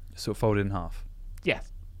 Sort of folded in half.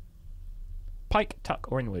 Yes. Pike,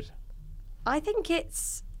 tuck, or inward? I think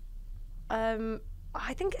it's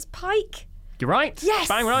pike. You're right. Yes!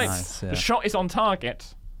 Bang right. Nice, yeah. The shot is on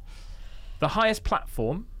target. The highest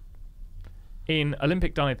platform in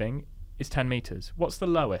Olympic diving is 10 metres. What's the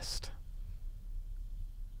lowest?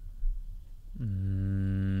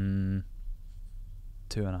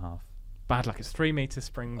 2.5. Bad luck. It's 3 metre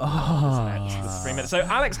springboard. Isn't it? It's 3 minutes. So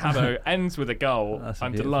Alex Haddow ends with a goal. That's a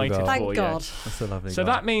I'm beautiful delighted goal. for Thank you. God. That's a lovely So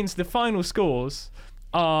goal. that means the final scores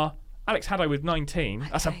are Alex Haddow with 19.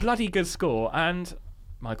 That's a Okay. bloody good score. And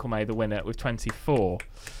Michael May, the winner, with 24.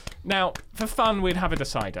 Now, for fun, we'd have a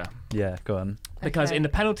decider. Yeah, go on. Because Okay. in the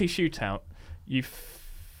penalty shootout, you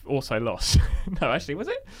also lost. No, actually, was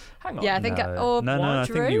it? Hang on. Yeah, I think. No. Or No, I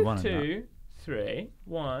think you won in that. 2, 3.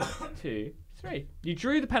 1, 2, 3. You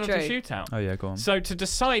drew the penalty Drew. shootout. Oh, yeah, go on. So to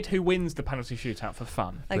decide who wins the penalty shootout for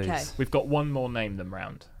fun, Please. Okay. we've got one more name them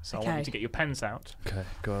round. So I want you Okay. to get your pens out. Okay,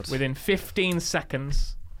 God. Within 15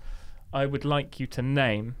 seconds, I would like you to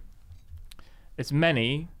name as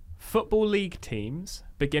many Football League teams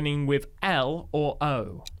beginning with L or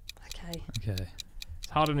O. Okay. Okay.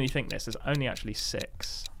 It's harder than you think this. There's only actually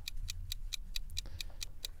 6.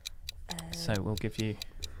 So we'll give you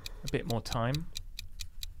a bit more time.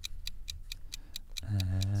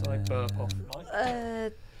 So I burp off.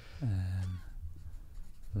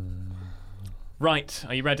 Right,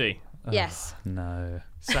 are you ready? Yes. No.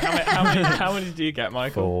 So how many do you get,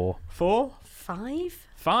 Michael? 4. 4? 5.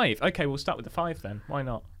 5. Okay, we'll start with the 5 then. Why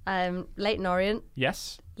not? Leighton Orient,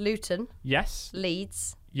 Yes. Luton, Yes.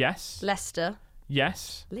 Leeds, Yes. Leicester,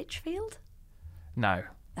 Yes. Lichfield. No.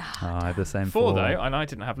 Oh, I have the same 4 4. though, and I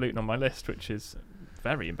didn't have Luton on my list, which is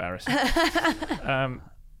very embarrassing.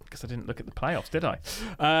 Because I didn't look at the playoffs, did I?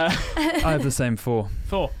 I have the same 4.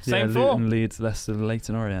 4. Yeah, Same 4. Luton, Leeds, Leicester,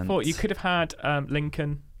 Leighton Orient. 4. You could have had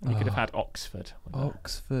Lincoln. You could have had Oxford.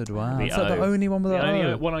 Oxford, wow. The Is that the O. only one with The the only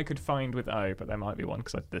O? one I could find with O, but there might be one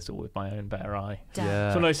because I did this all with my own better eye. Damn. Yeah.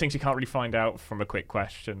 It's one of those things you can't really find out from a quick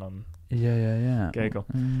question on Yeah. Google.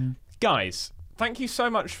 Guys, thank you so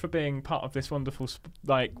much for being part of this wonderful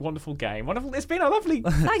game. Wonderful. It's been a lovely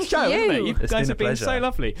Thank show, you. isn't it? You It's guys been have a been so pleasure.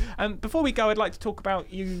 lovely. Before we go, I'd like to talk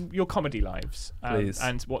about your comedy lives Please.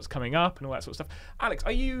 and what's coming up and all that sort of stuff. Alex,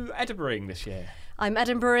 are you Edinburghing this year? I'm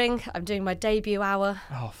Edinburghing. I'm doing my debut hour.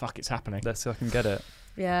 Oh, fuck, it's happening. Let's see if I can get it.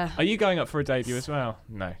 Yeah. Are you going up for a debut as well?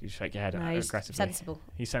 No, you shake your head No, he's aggressively. sensible.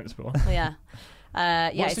 He's sensible. Yeah.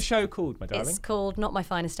 Yeah. What's the show called, my darling? It's called Not My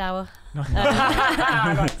Finest Hour.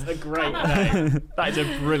 That's a great name. That is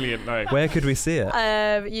a brilliant name. Where could we see it?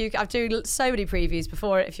 I'm doing so many previews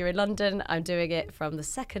before it. If you're in London, I'm doing it from the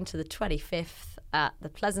 2nd to the 25th at the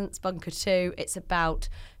Pleasance Bunker 2. It's about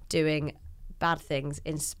doing bad things,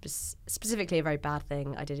 in specifically a very bad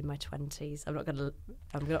thing I did in my 20s. I'm not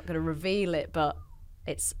gonna reveal it, but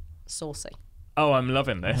it's saucy. Oh, I'm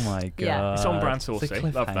loving this. Oh my god. Yeah. It's on brand It's a saucy.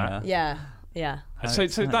 Love that. cliffhanger. Yeah. So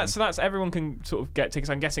exciting. that's everyone can sort of get tickets.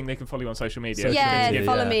 I'm guessing they can follow you on social media. Social Yeah, media,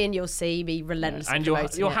 follow yeah. me and you'll see me relentlessly And your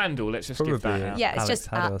promoting it. handle, let's just give that Probably, out. Yeah, it's Alex just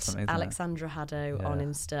Haddow or at something, isn't it? Alexandra Haddow on Yeah.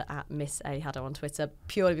 Insta, at Miss A Haddow on Twitter,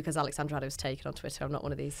 purely because Alexandra Haddow was taken on Twitter. I'm not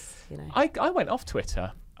one of these, I went off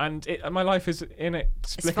Twitter and my life is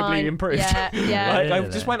inexplicably fine. improved. Yeah, yeah. Like, I Really?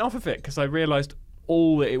 just went off of it because I realised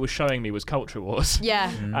all that it was showing me was culture wars. Yeah.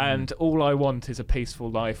 And all I want is a peaceful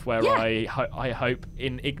life where Yeah. I hope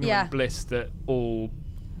in ignorant Yeah. bliss that all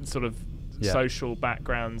sort of Yeah. social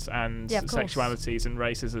backgrounds and Yeah, of course. sexualities and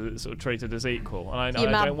races are sort of treated as equal. And You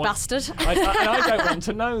I mad don't want, bastard. I don't want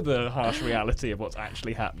to know the harsh reality of what's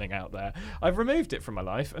actually happening out there. I've removed it from my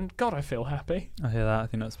life, and God, I feel happy. I hear that. I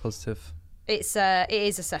think that's positive. It is a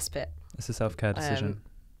cesspit. It's a self-care decision.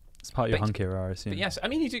 It's part of your but- hunk era, I assume. But yes, I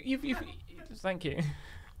mean, you've thank you.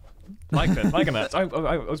 Like that.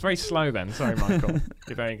 I was very slow then. Sorry, Michael.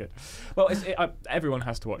 You're very good. Well, everyone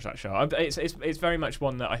has to watch that show. It's very much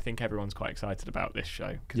one that I think everyone's quite excited about, this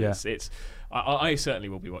show. 'Cause Yeah. I certainly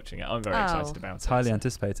will be watching it. I'm very Oh. excited about it. It's highly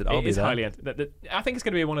anticipated. I'll It be is there. highly. I think it's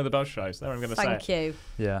going to be one of the buzz shows. There, I'm going to say. Thank you.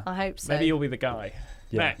 Yeah. I hope so. Maybe you'll be the guy.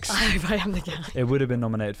 Yeah. Next. I hope I am the guy. It would have been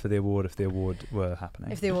nominated for the award if the award were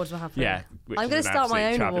happening. If the awards were happening. Yeah, which I'm is going to an start my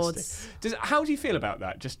own absolute awards. travesty. How do you feel about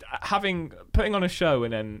that? Just putting on a show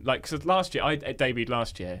and then because last year I debuted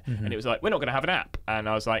last year and it was like, we're not going to have an app, and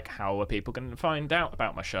I was like, how are people going to find out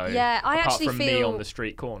about my show? Yeah, I apart actually from me feel- on the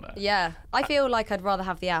street corner. Yeah. I feel like I'd rather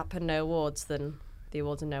have the app and no awards than the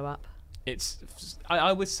awards and no app.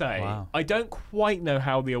 I would say, Wow. I don't quite know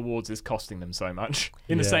how the awards is costing them so much.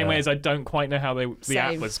 In the same way as I don't quite know how the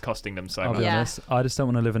app was costing them so I'll much. be Yeah. honest, I just don't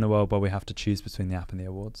want to live in a world where we have to choose between the app and the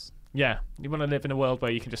awards. Yeah, you want to live in a world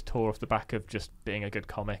where you can just tour off the back of just being a good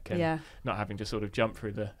comic and not having to sort of jump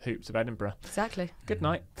through the hoops of Edinburgh. Exactly. Good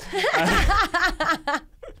night.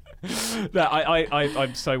 No,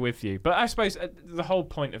 I'm so with you. But I suppose the whole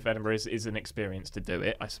point of Edinburgh is an experience to do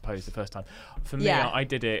it, I suppose, the first time. For me, I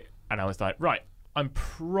did it and I was like, right, I'm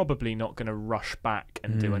probably not going to rush back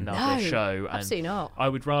and do another show. And Absolutely not. I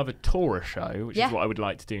would rather tour a show, which is what I would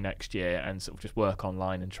like to do next year, and sort of just work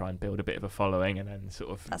online and try and build a bit of a following and then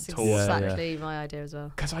sort of That's tour. exactly my idea as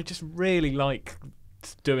well. Because I just really like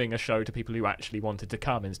doing a show to people who actually wanted to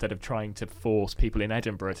come instead of trying to force people in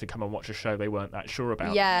Edinburgh to come and watch a show they weren't that sure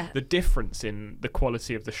about. Yeah. The difference in the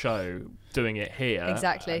quality of the show doing it here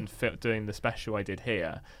Exactly. and doing the special I did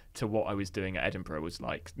here to what I was doing at Edinburgh was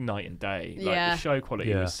like night and day. Like Yeah. the show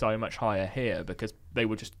quality was so much higher here because they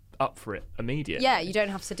were just up for it immediately. Yeah, you don't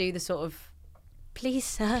have to do the sort of, please,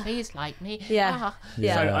 sir. Please like me. Yeah.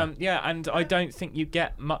 Yeah. So and I don't think you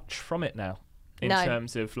get much from it now in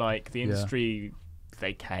terms of like the industry.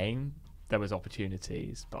 They came, there was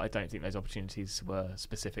opportunities, but I don't think those opportunities were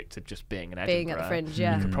specific to just being in Edinburgh. Being at the Fringe,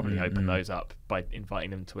 yeah. You could probably open those up by inviting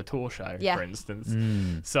them to a tour show, for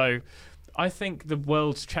instance. So I think the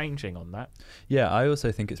world's changing on that. Yeah, I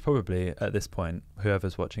also think it's probably, at this point,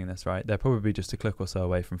 whoever's watching this, right, they're probably just a click or so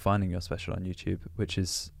away from finding your special on YouTube, which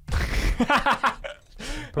is...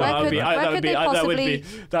 Where could they possibly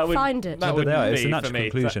find it? That would it's a be natural for me.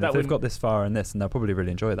 conclusion. That If they've got this far in this, and they'll probably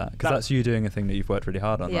really enjoy that, because that's you doing a thing that you've worked really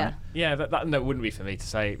hard on, right? Yeah, that wouldn't be for me to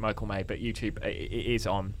say Michael May, but YouTube, it is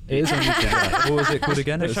on. It is on YouTube. Yeah. What was it called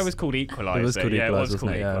again? The show was called Equalizer. It was called Equalizer,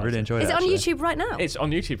 wasn't it? Yeah, I really enjoyed it. Is it on actually. YouTube right now? It's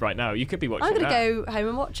on YouTube right now. You could be watching I'm it going to now. go home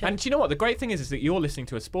and watch it. And do you know what? The great thing is that you're listening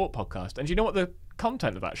to a sport podcast. And do you know what the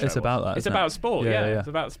content of that show It's about that. It's isn't about it? sport, yeah. It's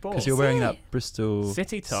about sport. Because you're wearing that Bristol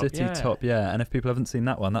City top, yeah. And if people haven't seen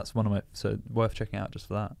that one, that's one of my... So worth checking out just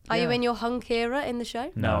for that. Are you in your hunk era in the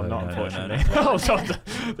show? No, not no, unfortunately. no. Oh, sorry.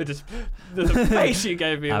 The face you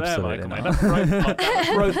gave me Absolutely there, Michael, man.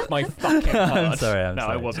 That broke my fucking heart. I'm sorry.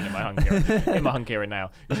 I wasn't in my hunk era. In my hunk era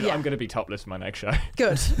now. I'm going to be topless for my next show.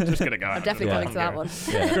 Good. Just going to go out. I'm definitely coming to that one.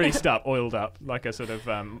 Greased up, oiled up, like a sort of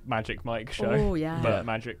Magic Mike show. Oh, yeah. But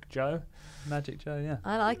Magic Joe. Magic Joe, yeah.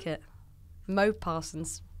 I like it. Mo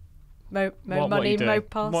Parsons. Mo What are Money, you doing? Mo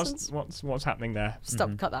Parsons. What's happening there?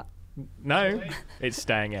 Stop, cut that. No, it's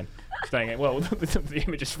staying in. Staying in. Well, the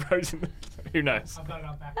image is frozen. Who knows? I've got it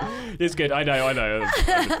on back. It's good. I know. I'm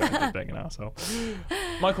just being an asshole.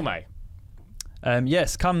 Michael May.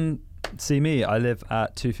 Yes, come see me. I live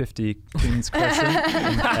at 250 Queen's Crescent.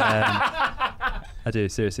 I do,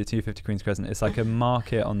 seriously, 250 Queen's Crescent. It's like a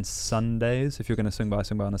market on Sundays. If you're going to swing by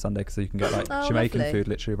on a Sunday, because you can get like Jamaican lovely. food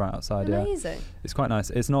literally right outside. Amazing. Yeah, it's quite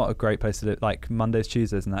nice. It's not a great place to live. Like Mondays,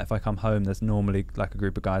 Tuesdays, and that. If I come home, there's normally like a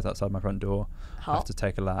group of guys outside my front door. I have to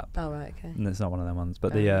take a lap. Oh right, okay. And it's not one of them ones,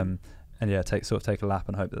 but take a lap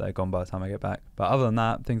and hope that they're gone by the time I get back. But other than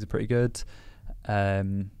that, things are pretty good.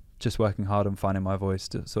 Just working hard on finding my voice,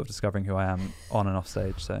 sort of discovering who I am on and off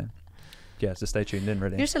stage. So yeah, just stay tuned in,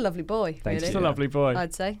 really. You're just a lovely boy. Thanks. Just Really. a lovely boy.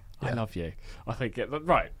 I'd say. I love you. I think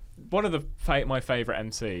right. One of my favourite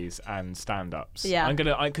MCs and stand-ups. Yeah. I'm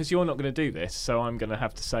gonna because you're not gonna do this, so I'm gonna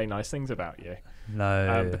have to say nice things about you.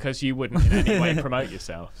 No. Because you wouldn't in any way promote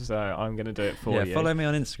yourself, so I'm gonna do it for you. Follow me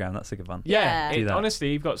on Instagram. That's a good one. Yeah. Do that.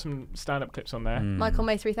 Honestly, you've got some stand-up clips on there. Michael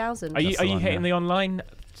May 3000. Are you That's the one, hitting yeah. the online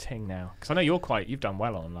thing now? Because I know you've done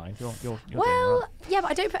well online. You're doing Well, well. yeah, but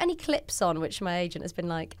I don't put any clips on, which my agent has been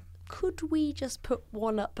like, could we just put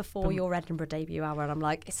one up before your Edinburgh debut hour? And I'm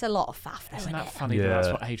like, it's a lot of faff, though, Isn't isn't that it? funny? Yeah. That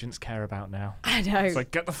that's what agents care about now. I know. It's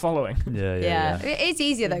like get the following. Yeah. It is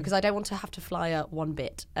easier though because I don't want to have to fly up one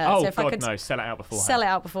bit. Oh so if I God, could no! Sell it out beforehand. sell it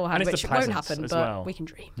out beforehand, And it's which the won't presence happen, as but well. we can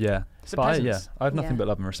dream. Yeah. It's the But I presence. have nothing Yeah. but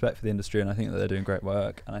love and respect for the industry, and I think that they're doing great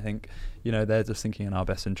work. And I think, they're just thinking in our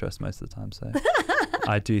best interest most of the time. So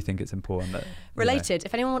I do think it's important that... Related,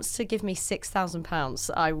 if anyone wants to give me £6,000,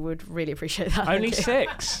 I would really appreciate that. Only Thank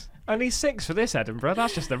you. 6. Only 6 for this Edinburgh.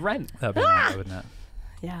 That's just the rent. That'd be nice, wouldn't it?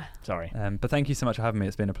 Yeah. Sorry. But thank you so much for having me.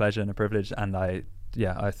 It's been a pleasure and a privilege. And I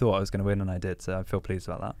thought I was going to win, and I did. So I feel pleased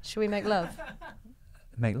about that. Should we make love?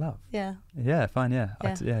 Make love. Yeah. Yeah, fine. Yeah.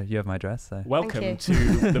 Yeah. You have my address. So. Welcome you. to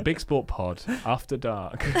the Big Sport Pod After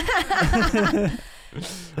Dark. Sorry,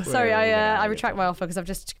 We're I gonna retract my offer because I've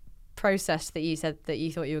just processed that you said that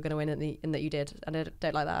you thought you were going to win and that you did, and I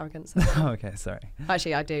don't like that arrogance. Okay, sorry.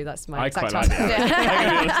 Actually, I do. That's my I exact quite like answer. it.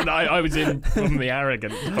 Yeah. I was in from the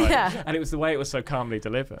arrogant part. Yeah. And it was the way it was so calmly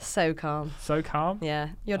delivered. So calm. So calm. Yeah,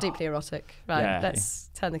 you're deeply erotic. Right, Yeah. let's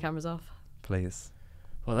turn the cameras off. Please.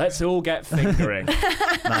 Well, let's all get fingering.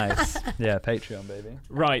 Nice. Yeah, Patreon, baby.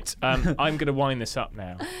 Right, I'm going to wind this up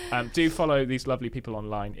now. Do follow these lovely people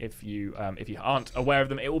online if you aren't aware of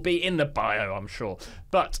them. It will be in the bio, I'm sure.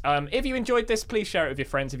 But if you enjoyed this, please share it with your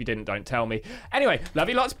friends. If you didn't, don't tell me. Anyway, love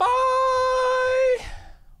you lots. Bye.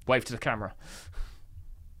 Wave to the camera.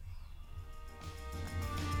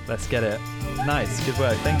 Let's get it. Nice. Good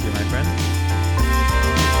work. Thank you, my friend.